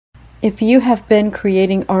If you have been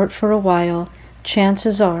creating art for a while,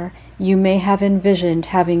 chances are you may have envisioned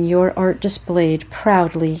having your art displayed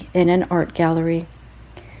proudly in an art gallery.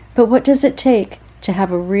 But what does it take to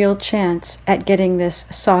have a real chance at getting this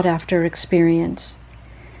sought-after experience?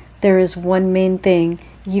 There is one main thing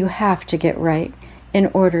you have to get right in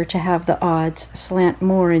order to have the odds slant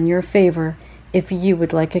more in your favor if you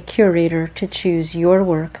would like a curator to choose your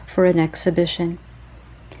work for an exhibition.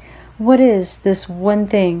 What is this one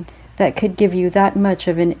thing that could give you that much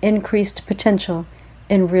of an increased potential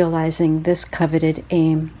in realizing this coveted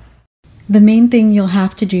aim? The main thing you'll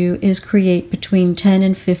have to do is create between 10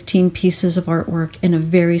 and 15 pieces of artwork in a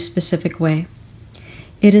very specific way.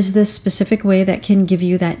 It is this specific way that can give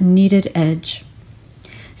you that needed edge.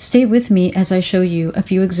 Stay with me as I show you a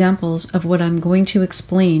few examples of what I'm going to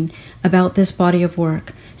explain about this body of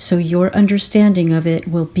work, so your understanding of it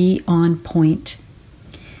will be on point.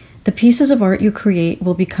 The pieces of art you create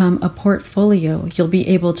will become a portfolio you'll be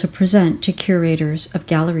able to present to curators of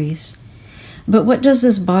galleries. But what does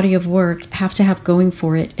this body of work have to have going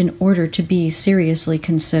for it in order to be seriously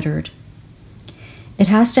considered? It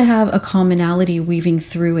has to have a commonality weaving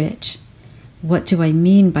through it. What do I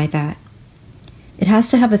mean by that? It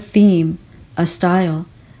has to have a theme, a style,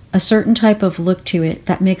 a certain type of look to it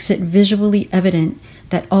that makes it visually evident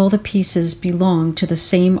that all the pieces belong to the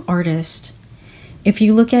same artist. If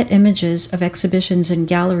you look at images of exhibitions in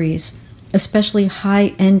galleries, especially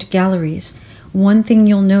high-end galleries, one thing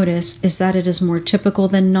you'll notice is that it is more typical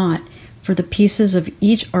than not for the pieces of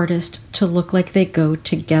each artist to look like they go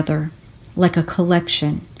together, like a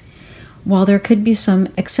collection. While there could be some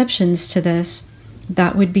exceptions to this,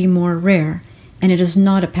 that would be more rare, and it is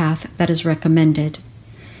not a path that is recommended.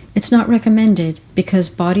 It's not recommended because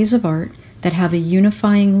bodies of art that have a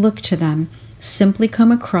unifying look to them simply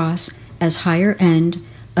come across as higher end,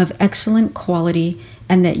 of excellent quality,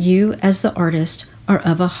 and that you, as the artist, are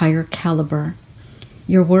of a higher caliber.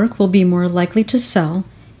 Your work will be more likely to sell,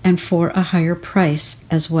 and for a higher price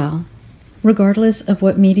as well. Regardless of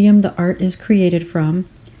what medium the art is created from,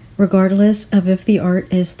 regardless of if the art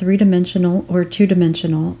is three-dimensional or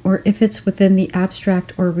two-dimensional, or if it's within the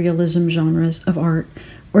abstract or realism genres of art,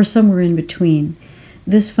 or somewhere in between,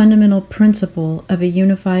 this fundamental principle of a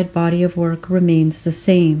unified body of work remains the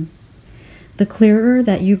same. The clearer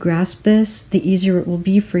that you grasp this, the easier it will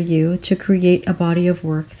be for you to create a body of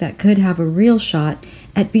work that could have a real shot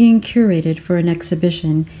at being curated for an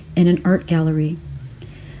exhibition in an art gallery.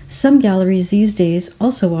 Some galleries these days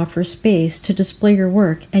also offer space to display your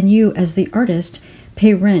work, and you, as the artist,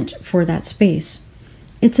 pay rent for that space.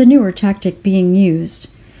 It's a newer tactic being used.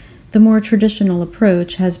 The more traditional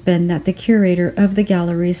approach has been that the curator of the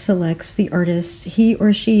gallery selects the artists he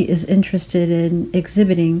or she is interested in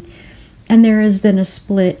exhibiting, and there is then a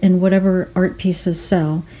split in whatever art pieces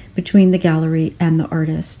sell between the gallery and the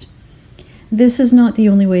artist. This is not the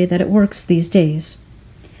only way that it works these days.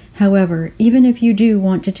 However, even if you do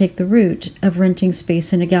want to take the route of renting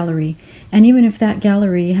space in a gallery, and even if that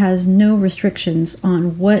gallery has no restrictions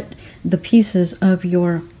on what the pieces of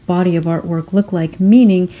your body of artwork look like,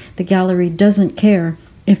 meaning the gallery doesn't care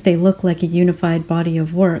if they look like a unified body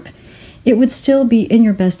of work, it would still be in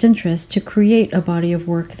your best interest to create a body of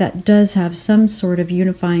work that does have some sort of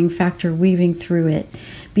unifying factor weaving through it,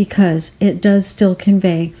 because it does still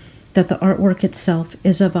convey that the artwork itself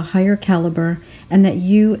is of a higher caliber, and that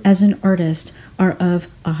you as an artist are of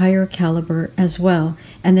a higher caliber as well,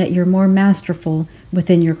 and that you're more masterful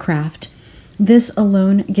within your craft. This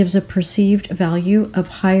alone gives a perceived value of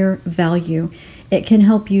higher value. It can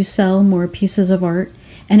help you sell more pieces of art,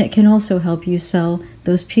 and it can also help you sell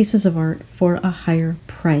those pieces of art for a higher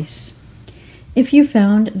price. If you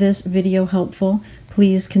found this video helpful,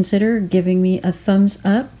 please consider giving me a thumbs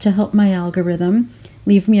up to help my algorithm.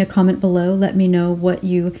 Leave me a comment below. Let me know what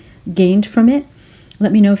you gained from it.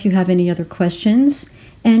 Let me know if you have any other questions,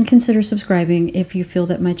 and consider subscribing if you feel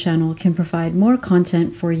that my channel can provide more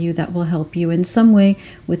content for you that will help you in some way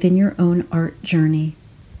within your own art journey.